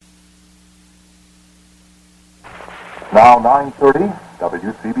Now 9:30,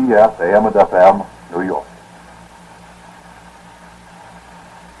 WCBS AM and FM, New York.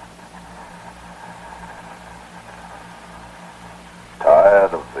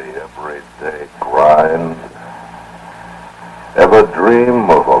 Tired of the everyday grind? Ever dream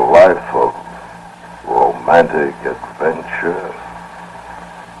of a life of romantic adventure?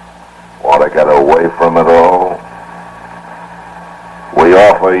 Want to get away from it all? We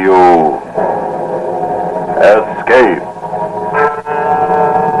offer you Escape.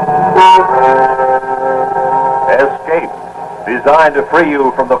 Escape, designed to free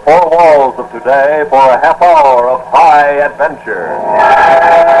you from the four walls of today for a half hour of high adventure.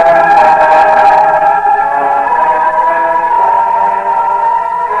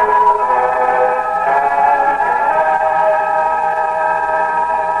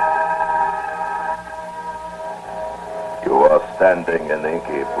 You are standing in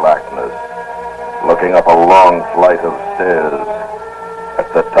inky blackness, looking up a long flight of stairs,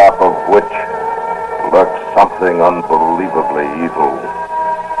 at the top of which lurks something unbelievably evil,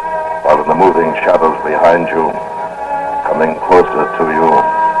 while in the moving shadows behind you, coming closer to you,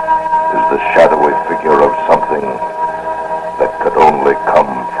 is the shadowy figure of something that could only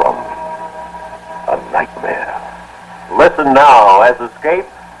come from a nightmare. Listen now as Escape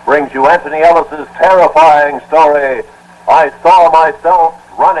brings you Anthony Ellis's terrifying story, I Saw Myself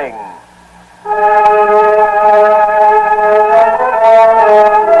Running.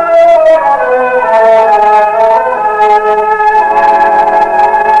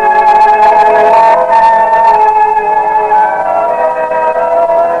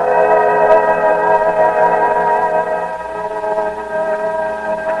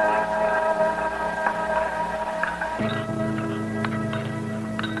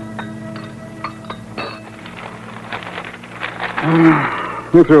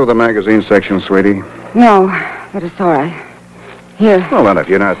 You through with the magazine section, sweetie? No, but it's all right. Here. Well, then, if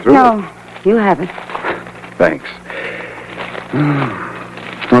you're not through... No, you have it. Thanks.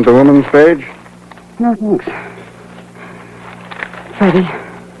 Want the woman's page? No, thanks. Freddie.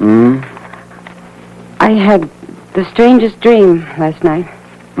 I had the strangest dream last night.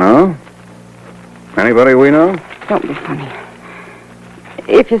 No? Anybody we know? Don't be funny.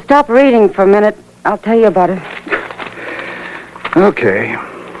 If you stop reading for a minute, I'll tell you about it. Okay.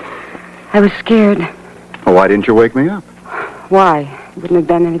 I was scared. Well, why didn't you wake me up? Why? It wouldn't have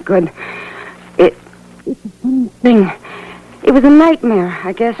done any good. It's a funny thing. It was a nightmare,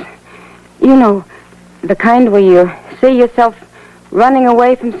 I guess. You know, the kind where you see yourself running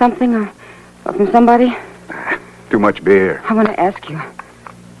away from something or from somebody. Too much beer. I want to ask you.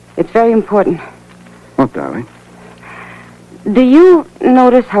 It's very important. What, darling? Do you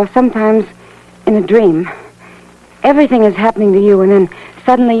notice how sometimes in a dream, everything is happening to you, and then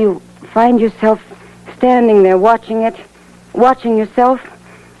suddenly you find yourself standing there watching it, watching yourself,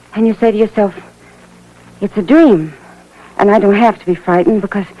 and you say to yourself, it's a dream, and I don't have to be frightened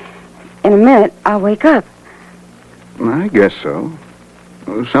because in a minute I'll wake up. I guess so.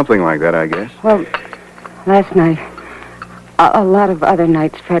 Something like that, I guess. Well, last night, a lot of other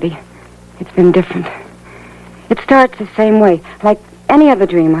nights, Freddie, it's been different. It starts the same way, like any other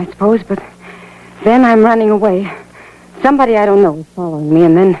dream, I suppose, but then I'm running away. Somebody I don't know is following me,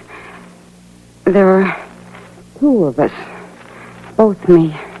 and then there are two of us, both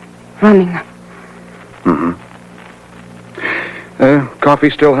me, running. Coffee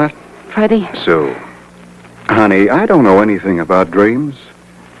still hot? Freddie? So, honey, I don't know anything about dreams.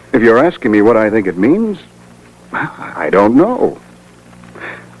 If you're asking me what I think it means, well, I don't know.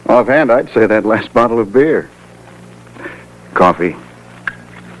 Offhand, I'd say that last bottle of beer. Coffee.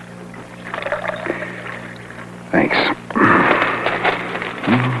 Thanks.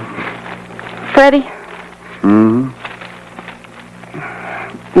 Freddie?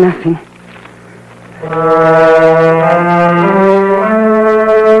 Nothing.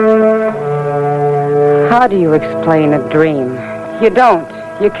 How do you explain a dream? You don't.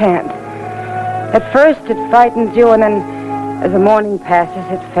 You can't. At first it frightens you, and then as the morning passes,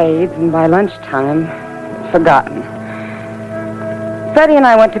 it fades, and by lunchtime, it's forgotten. Freddie and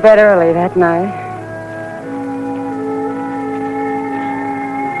I went to bed early that night.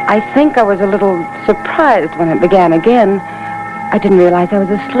 I think I was a little surprised when it began again. I didn't realize I was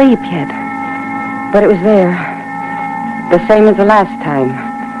asleep yet. But it was there, the same as the last time.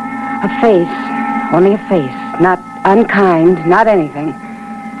 A face, only a face, not unkind, not anything.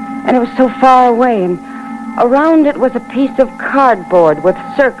 And it was so far away, and around it was a piece of cardboard with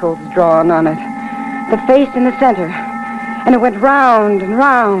circles drawn on it. The face in the center. And it went round and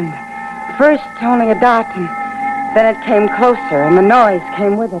round. First only a dot, and then it came closer, and the noise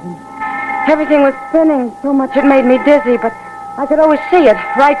came with it. Everything was spinning so much it made me dizzy, but I could always see it,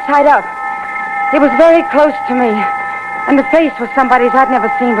 right side up. It was very close to me, and the face was somebody's I'd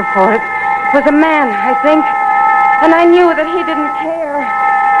never seen before. It was a man, I think, and I knew that he didn't care,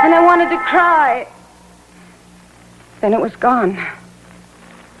 and I wanted to cry. Then it was gone.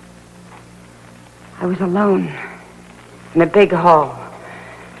 I was alone in a big hall,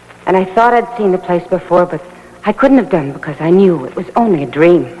 and I thought I'd seen the place before, but I couldn't have done because I knew it was only a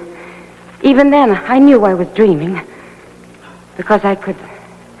dream. Even then, I knew I was dreaming because I could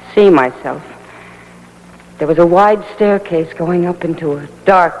see myself. There was a wide staircase going up into a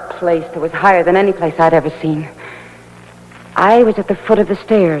dark place that was higher than any place I'd ever seen. I was at the foot of the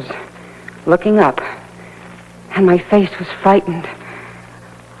stairs, looking up, and my face was frightened.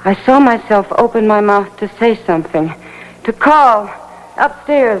 I saw myself open my mouth to say something, to call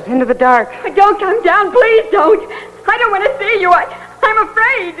upstairs into the dark. Don't come down, please don't. I don't want to see you. I'm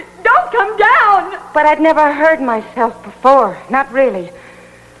afraid. Don't come down. But I'd never heard myself before, not really.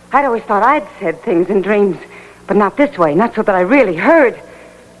 I'd always thought I'd said things in dreams, but not this way, not so that I really heard.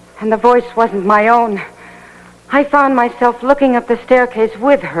 And the voice wasn't my own. I found myself looking up the staircase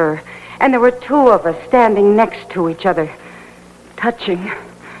with her, and there were two of us standing next to each other, touching.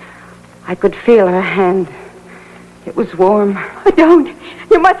 I could feel her hand. It was warm. Don't.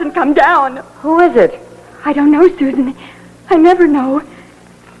 You mustn't come down. Who is it? I don't know, Susan. I never know.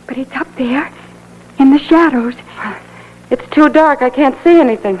 But it's up there, in the shadows. It's too dark. I can't see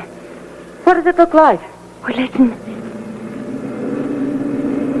anything. What does it look like? Oh, listen.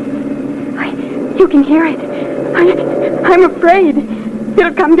 You can hear it. I'm afraid.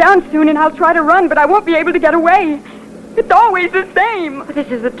 It'll come down soon, and I'll try to run, but I won't be able to get away. It's always the same. But this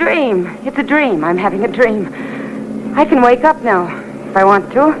is a dream. It's a dream. I'm having a dream. I can wake up now, if I want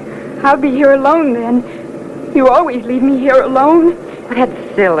to. I'll be here alone, then. You always leave me here alone. But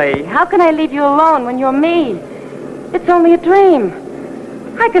that's silly. How can I leave you alone when you're me? It's only a dream.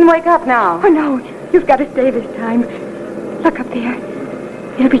 I can wake up now. Oh, no. You've got to stay this time. Look up there.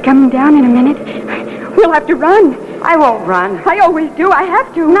 It'll be coming down in a minute. We'll have to run. I won't run. I always do. I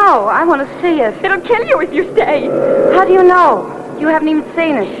have to. No, I want to see it. It'll kill you if you stay. How do you know? You haven't even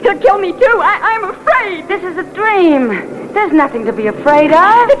seen it. It'll kill me, too. I'm afraid. This is a dream. There's nothing to be afraid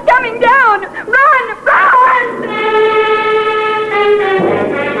of. It's coming down. Run! Run!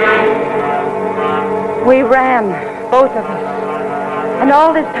 We ran, both of us. And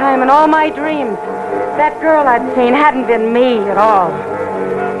all this time, in all my dreams, that girl I'd seen hadn't been me at all.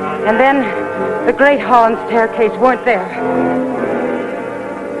 And then the great hall and staircase weren't there.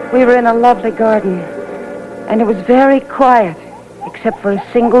 We were in a lovely garden, and it was very quiet, except for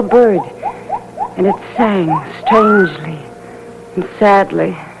a single bird. And it sang strangely and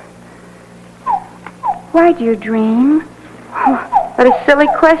sadly. Why do you dream? Oh, what a silly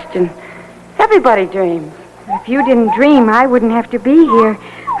question. Everybody dreams. If you didn't dream, I wouldn't have to be here.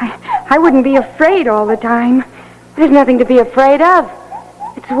 I wouldn't be afraid all the time. There's nothing to be afraid of.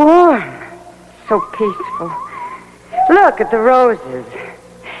 It's warm. So peaceful. Look at the roses.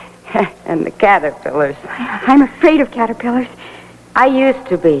 And the caterpillars. I'm afraid of caterpillars. I used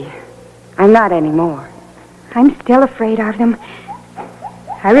to be. I'm not anymore. I'm still afraid of them.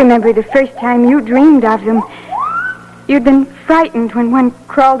 I remember the first time you dreamed of them. You'd been frightened when one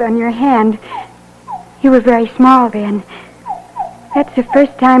crawled on your hand. You were very small then. That's the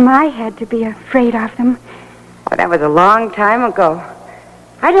first time I had to be afraid of them. Oh, that was a long time ago.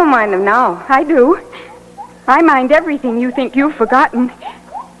 I don't mind them now. I do. I mind everything you think you've forgotten.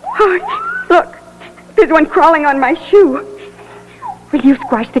 Oh, look. There's one crawling on my shoe. Will you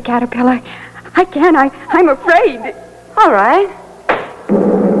squash the caterpillar? I can't. I'm afraid. All right.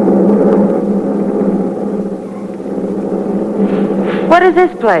 What is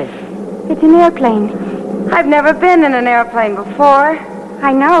this place? It's an airplane. I've never been in an airplane before.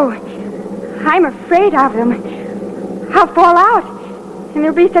 I know. I'm afraid of them. I'll fall out. And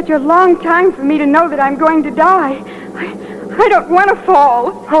there'll be such a long time for me to know that I'm going to die. I don't want to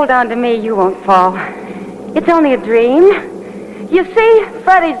fall. Hold on to me. You won't fall. It's only a dream. You see,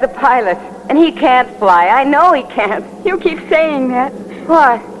 Freddie's the pilot, and he can't fly. I know he can't. You keep saying that.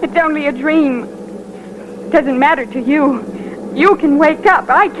 What? It's only a dream. It doesn't matter to you. You can wake up.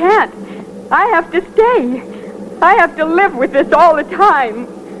 I can't. I have to stay. I have to live with this all the time.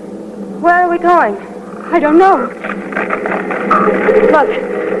 Where are we going? I don't know. Look,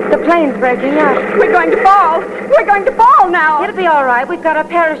 the plane's breaking up. We're going to fall. We're going to fall now. It'll be all right. We've got our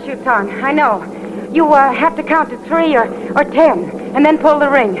parachutes on. I know. You have to count to 3 or 10, and then pull the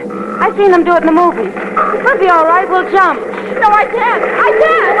ring. I've seen them do it in the movies. We'll be all right. We'll jump. No, I can't. I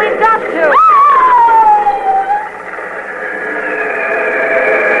can't. We've got to.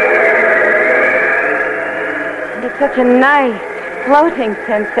 such a nice, floating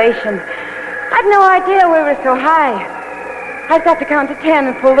sensation. I'd no idea we were so high. I've got to count to 10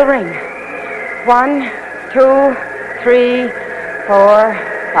 and pull the ring. 1, 2, 3, 4,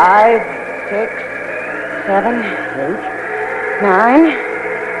 5, 6, 7, 8, 9,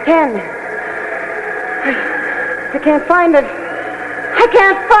 10. I can't find it. I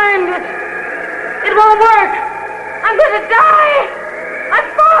can't find it. It won't work. I'm going to die. I'm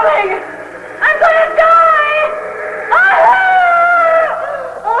falling. I'm going to die.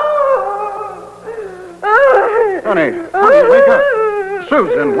 Honey, wake up.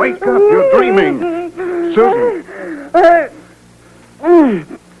 Susan, wake up. You're dreaming. Susan.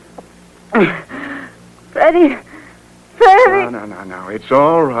 Freddie. No. It's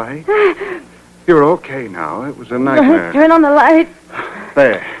all right. You're okay now. It was a nightmare. Turn on the light.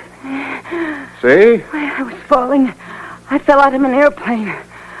 There. See? I was falling. I fell out of an airplane.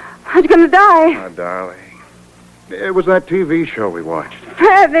 I was going to die. Oh, darling. It was that TV show we watched.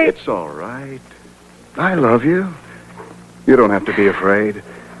 Freddie. It's all right. I love you. You don't have to be afraid.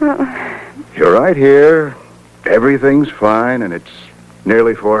 You're right here. Everything's fine, and it's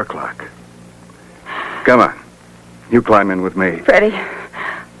nearly 4 o'clock. Come on. You climb in with me. Freddie,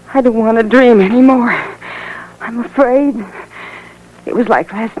 I don't want to dream anymore. I'm afraid. It was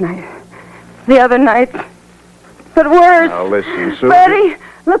like last night. The other night. But worse. Now listen, Susan. Freddie,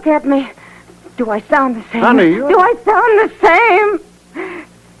 look at me. Do I sound the same? Honey, Do I sound the same?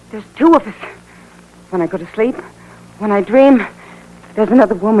 There's 2 of us. When I go to sleep, when I dream, there's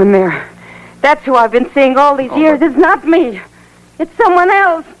another woman there. That's who I've been seeing all these years. It's not me. It's someone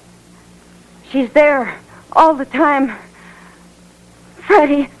else. She's there all the time.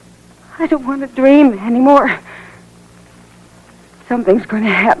 Freddie, I don't want to dream anymore. Something's going to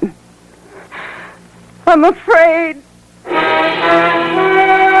happen. I'm afraid.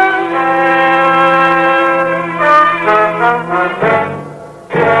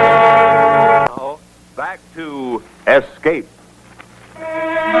 Now, back to Escape.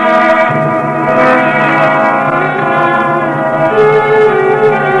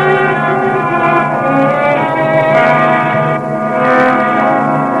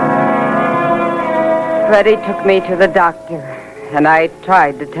 Freddie took me to the doctor, and I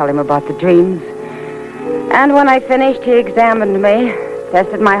tried to tell him about the dreams. And when I finished, he examined me,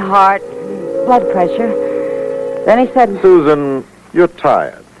 tested my heart, blood pressure. Then he said... Susan, you're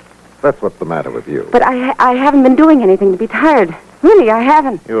tired. That's what's the matter with you. But I haven't been doing anything to be tired. Really, I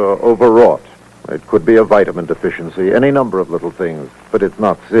haven't. You're overwrought. It could be a vitamin deficiency, any number of little things, but it's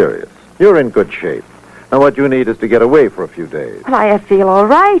not serious. You're in good shape. Now what you need is to get away for a few days. Well, I feel all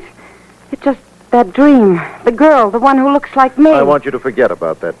right. It's just that dream. The girl, the one who looks like me. I want you to forget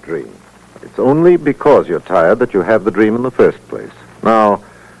about that dream. It's only because you're tired that you have the dream in the first place. Now,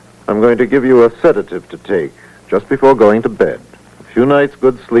 I'm going to give you a sedative to take just before going to bed. A few nights'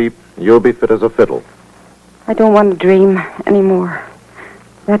 good sleep, and you'll be fit as a fiddle. I don't want to dream anymore.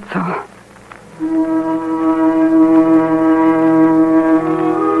 That's all.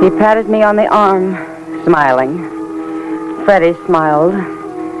 He patted me on the arm, smiling. Freddie smiled.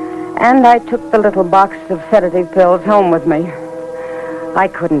 And I took the little box of sedative pills home with me. I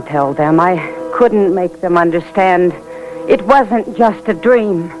couldn't tell them. I couldn't make them understand. It wasn't just a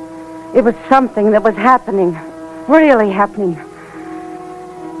dream. It was something that was happening, really happening.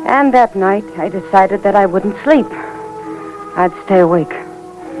 And that night, I decided that I wouldn't sleep. I'd stay awake.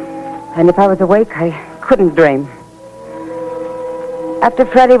 And if I was awake, I couldn't dream. After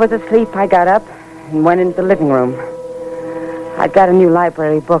Freddie was asleep, I got up and went into the living room. I'd got a new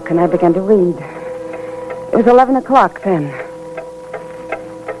library book, and I began to read. It was 11 o'clock then.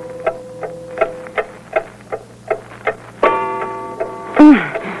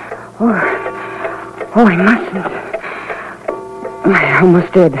 Oh, I mustn't. I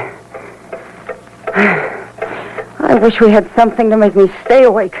almost did. I wish we had something to make me stay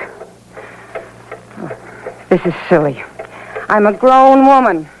awake. This is silly. I'm a grown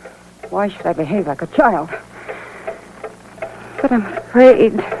woman. Why should I behave like a child? But I'm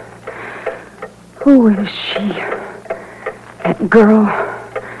afraid. Who is she? That girl.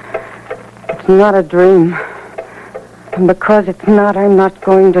 It's not a dream. And because it's not, I'm not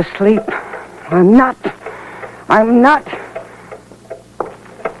going to sleep. I'm not. I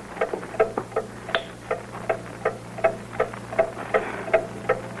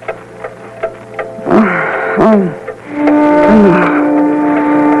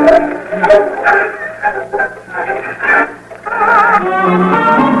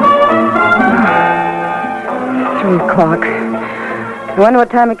wonder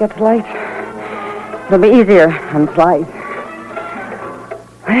what time it gets light. It'll be easier on flight.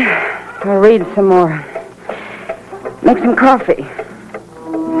 I'll read some more. make some coffee.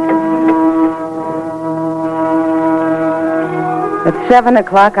 At 7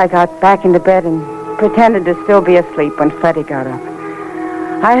 o'clock, I got back into bed and pretended to still be asleep when Freddie got up.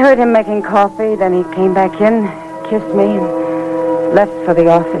 I heard him making coffee, then he came back in, kissed me, and left for the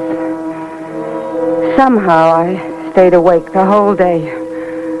office. Somehow, I stayed awake the whole day.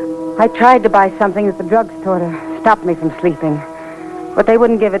 I tried to buy something at the drugstore to stop me from sleeping, but they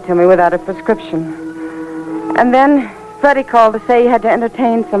wouldn't give it to me without a prescription. And then Freddie called to say he had to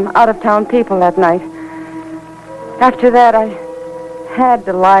entertain some out-of-town people that night. After that, I had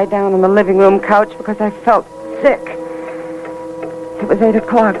to lie down on the living room couch because I felt sick. It was 8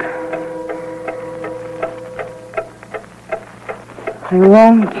 o'clock. I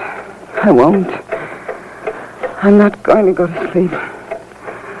won't. I'm not going to go to sleep.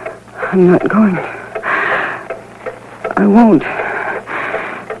 I'm not going. I won't.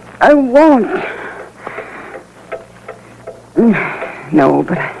 No,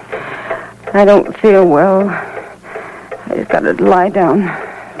 but I don't feel well. I just got to lie down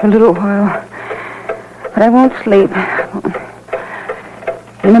for a little while. But I won't sleep.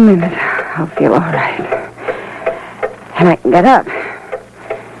 In a minute, I'll feel all right. And I can get up.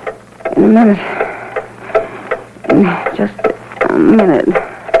 In a minute. In just a minute.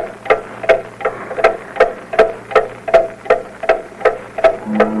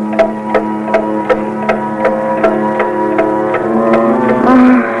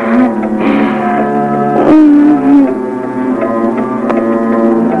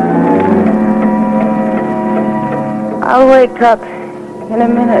 I'll wake up in a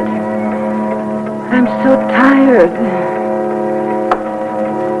minute. I'm so tired.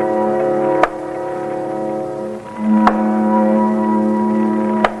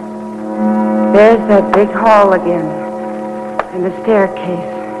 There's that big hall again, and the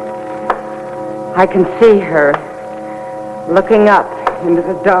staircase. I can see her looking up into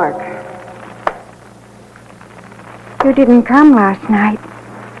the dark. You didn't come last night.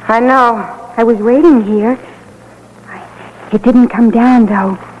 I know. I was waiting here. It didn't come down,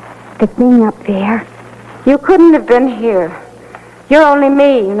 though. The thing up there. You couldn't have been here. You're only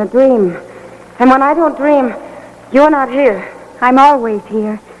me in a dream. And when I don't dream, you're not here. I'm always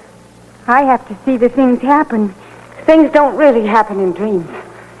here. I have to see the things happen. Things don't really happen in dreams.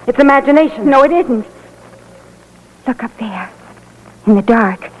 It's imagination. No, it isn't. Look up there. In the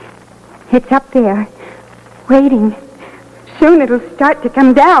dark. It's up there. Waiting. Soon it'll start to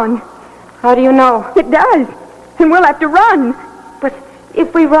come down. How do you know? It does. And we'll have to run. But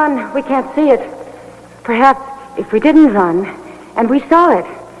if we run, we can't see it. Perhaps if we didn't run and we saw it,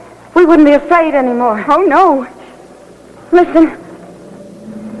 we wouldn't be afraid anymore. Oh, no. Listen.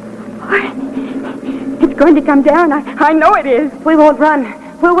 It's going to come down. I know it is. We won't run.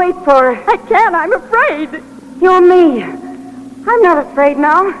 We'll wait for her. I can't. I'm afraid. You're me. I'm not afraid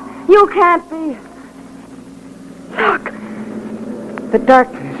now. You can't be. Look. The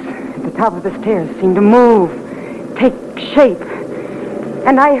darkness at the top of the stairs seemed to move, take shape.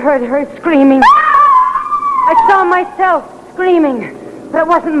 And I heard her screaming. I saw myself screaming. But it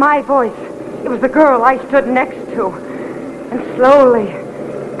wasn't my voice. It was the girl I stood next to. And slowly,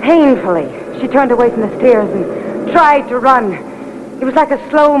 painfully, she turned away from the stairs and tried to run. It was like a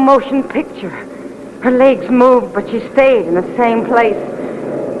slow motion picture. Her legs moved, but she stayed in the same place.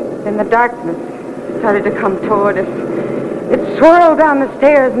 Then the darkness started to come toward us. It swirled down the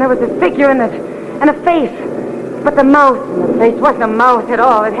stairs, and there was a figure in it, and a face. But the mouth in the face wasn't a mouth at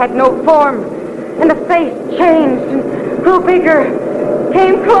all. It had no form. And the face changed and grew bigger,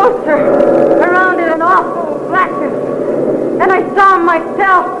 came closer. Around it an awful blackness. And I saw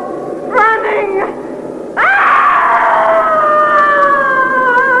myself running.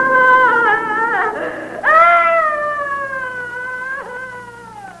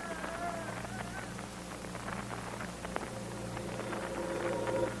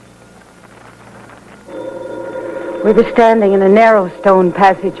 We were standing in a narrow stone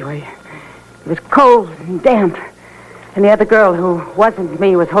passageway. It was cold and damp. And the other girl, who wasn't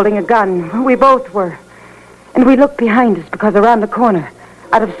me, was holding a gun. We both were. And we looked behind us because around the corner,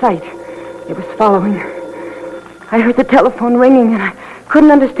 out of sight, it was following. I heard the telephone ringing, and I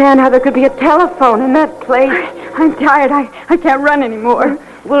couldn't understand how there could be a telephone in that place. I'm tired. I can't run anymore.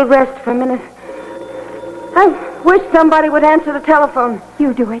 We'll rest for a minute. I wish somebody would answer the telephone.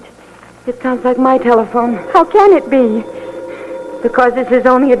 You do it. It sounds like my telephone. How can it be? Because this is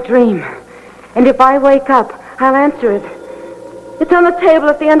only a dream. And if I wake up, I'll answer it. It's on the table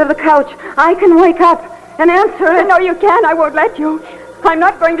at the end of the couch. I can wake up and answer it. No, you can't. I won't let you. I'm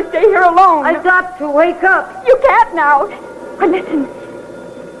not going to stay here alone. I've got to wake up. You can't now. Listen.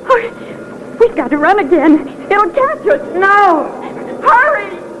 We've got to run again. It'll catch us. No!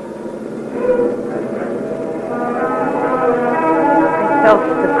 Hurry! I felt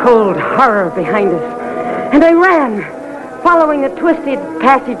the cold horror behind us, and I ran, following a twisted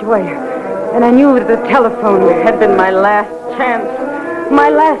passageway. And I knew that the telephone had been my last chance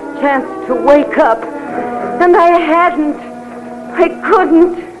to wake up. And I hadn't. I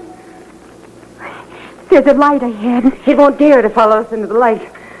couldn't. There's a light ahead. He won't dare to follow us into the light.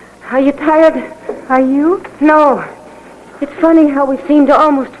 Are you tired? Are you? No. It's funny how we seem to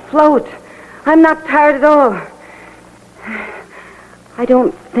almost float. I'm not tired at all. I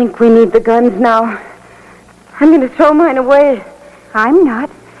don't think we need the guns now. I'm going to throw mine away. I'm not.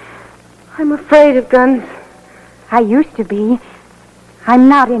 I'm afraid of guns. I used to be. I'm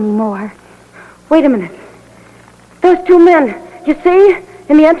not anymore. Wait a minute. Those two men, you see,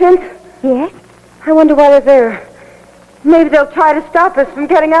 in the entrance? Yes? I wonder why they're there. Maybe they'll try to stop us from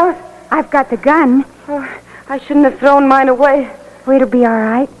getting out. I've got the gun. Oh, I shouldn't have thrown mine away. Oh, it'll be all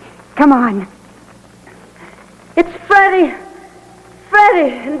right. Come on. It's Freddie.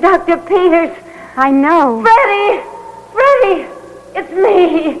 Freddie and Dr. Peters. I know. Freddie! It's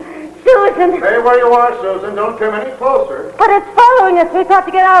me, Susan. Stay where you are, Susan. Don't come any closer. But it's following us. We've got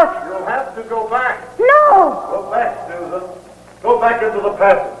to get out. You'll have to go back. No! Go back, Susan. Go back into the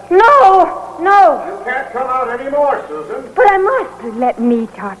passage. No! You can't come out anymore, Susan. But I must. Let me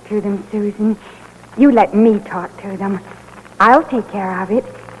talk to them, Susan. You let me talk to them. I'll take care of it.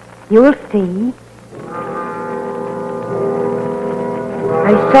 You'll see.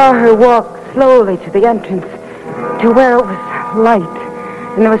 I saw her walk slowly to the entrance, to where it was light,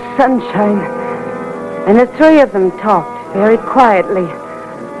 and there was sunshine. And the three of them talked very quietly.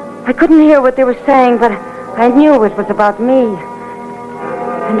 I couldn't hear what they were saying, but I knew it was about me.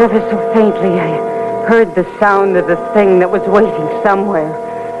 And ever so faintly, I heard the sound of the thing that was waiting somewhere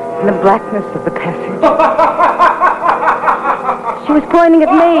in the blackness of the passage. She was pointing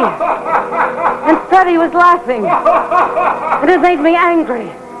at me, and Freddie was laughing. And it made me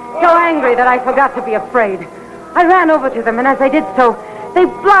angry, so angry that I forgot to be afraid. I ran over to them, and as I did so, they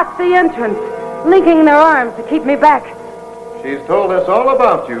blocked the entrance, linking their arms to keep me back. She's told us all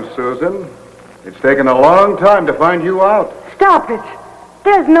about you, Susan. It's taken a long time to find you out. Stop it.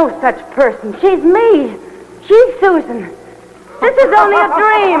 There's no such person. She's me. She's Susan. This is only a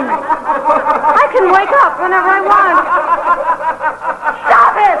dream. I can wake up whenever I want.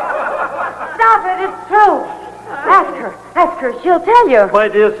 Stop it! Stop it. It's true. Ask her. She'll tell you. My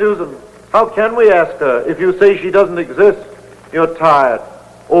dear Susan, how can we ask her if you say she doesn't exist? You're tired,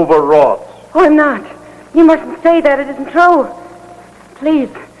 overwrought. Oh, I'm not. You mustn't say that. It isn't true.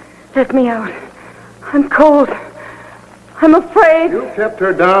 Please, let me out. I'm cold. I'm afraid. You kept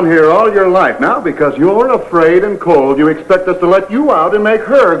her down here all your life. Now, because you're afraid and cold, you expect us to let you out and make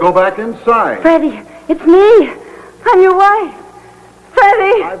her go back inside. Freddie, it's me. I'm your wife.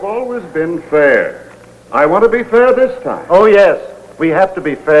 Freddie. I've always been fair. I want to be fair this time. Oh, yes, we have to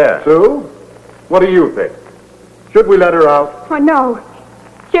be fair. Sue, what do you think? Should we let her out? Oh, no.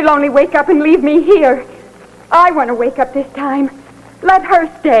 She'll only wake up and leave me here. I want to wake up this time. Let her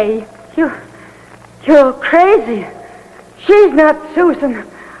stay. You're crazy. She's not Susan.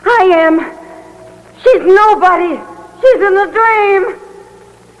 I am. She's nobody. She's in a dream.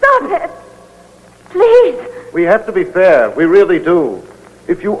 Stop it. Please. We have to be fair. We really do.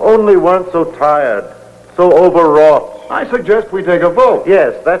 If you only weren't so tired, so overwrought. I suggest we take a vote.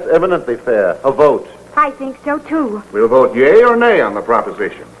 Yes, that's eminently fair. A vote. I think so, too. We'll vote yea or nay on the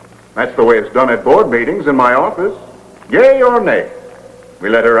proposition. That's the way it's done at board meetings in my office. Yea or nay. We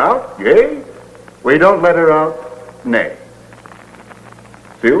let her out, yea. We don't let her out, nay.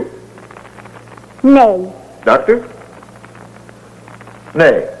 Sue? Nay. Doctor?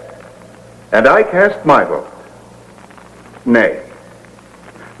 Nay. And I cast my vote. Nay.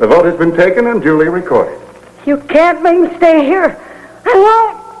 The vote has been taken and duly recorded. You can't make me stay here. I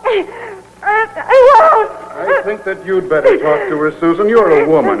won't. I won't. I think that you'd better talk to her, Susan. You're a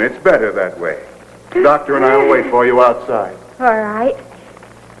woman. It's better that way. Doctor and I'll wait for you outside. All right.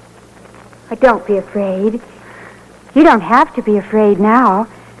 But don't be afraid. You don't have to be afraid now.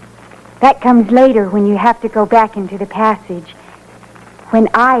 That comes later when you have to go back into the passage. When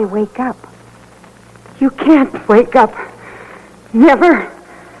I wake up. You can't wake up. Never.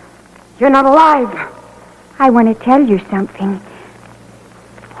 You're not alive. I want to tell you something.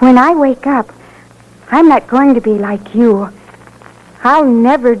 When I wake up, I'm not going to be like you. I'll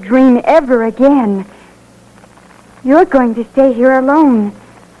never dream ever again. You're going to stay here alone,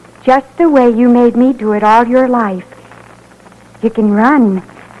 just the way you made me do it all your life. You can run.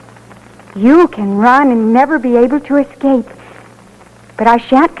 You can run and never be able to escape. but I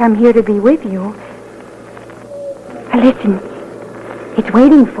shan't come here to be with you. Listen, it's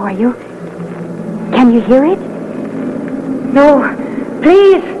waiting for you. Can you hear it? No,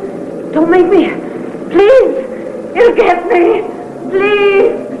 please, don't make me. Please, it'll get me.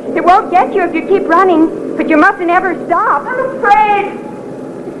 Please. It won't get you if you keep running, but you mustn't ever stop. I'm afraid.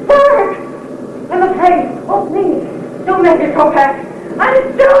 It's dark. I'm afraid. Oh, please, don't make me go back.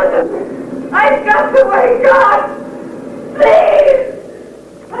 I'm Susan. I've got to wake up. Please.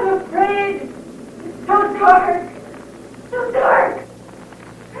 I'm afraid. It's so dark. So dark.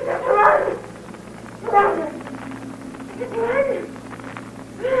 I got to run. Run. Just run.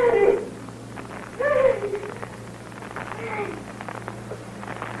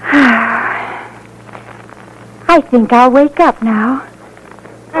 I think I'll wake up now.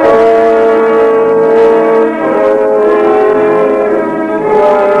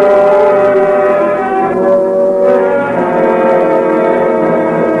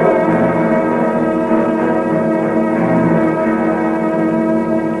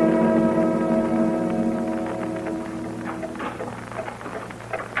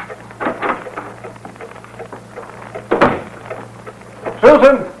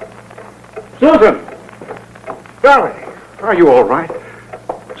 Susan! Susan! Sally, are you all right?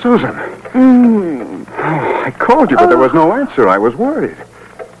 Susan. Oh, I called you, but there was no answer. I was worried.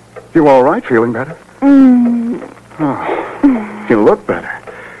 You all right? Feeling better? Oh, you look better.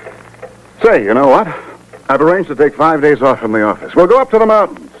 Say, you know what? I've arranged to take 5 days off from the office. We'll go up to the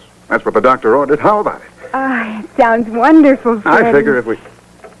mountains. That's what the doctor ordered. How about it? It sounds wonderful, Freddie. I figure if we...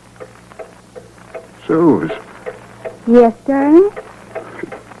 Suze, Yes, darling?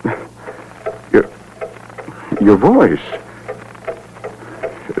 your voice.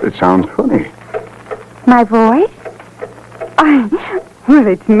 It sounds funny. My voice? Well,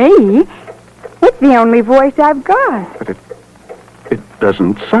 it's me. It's the only voice I've got. But it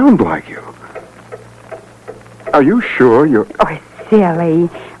doesn't sound like you. Are you sure you're... Oh, silly.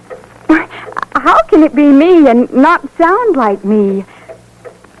 How can it be me and not sound like me?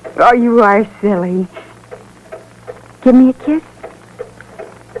 Oh, you are silly. Give me a kiss.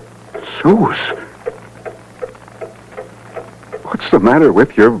 Suze. What's the matter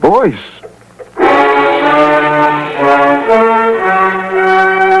with your voice?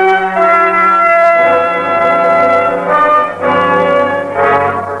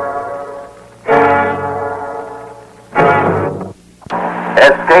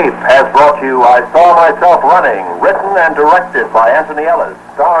 Escape has brought you I Saw Myself Running, written and directed by Anthony Ellis,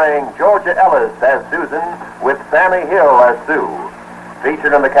 starring Georgia Ellis as Susan with Sammy Hill as Sue.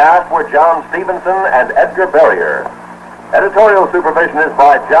 Featured in the cast were John Stevenson and Edgar Barrier. Editorial supervision is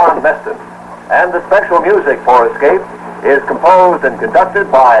by John Meston, and the special music for Escape is composed and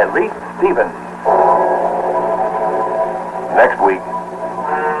conducted by Leith Stevens. Next week,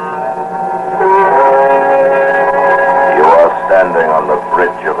 you are standing on the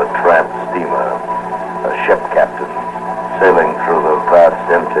bridge of a tramp steamer, a ship captain sailing through the vast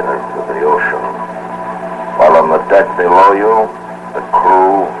emptiness of the ocean, while on the deck below you, the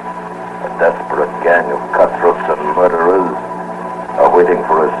crew, a desperate gang of cutthroats and murderers, are waiting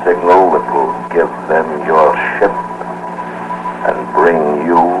for a signal that will give them your ship and bring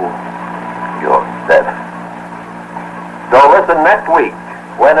you your death. So listen next week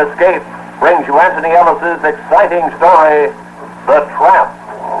when Escape brings you Anthony Ellis's exciting story, The Tramp.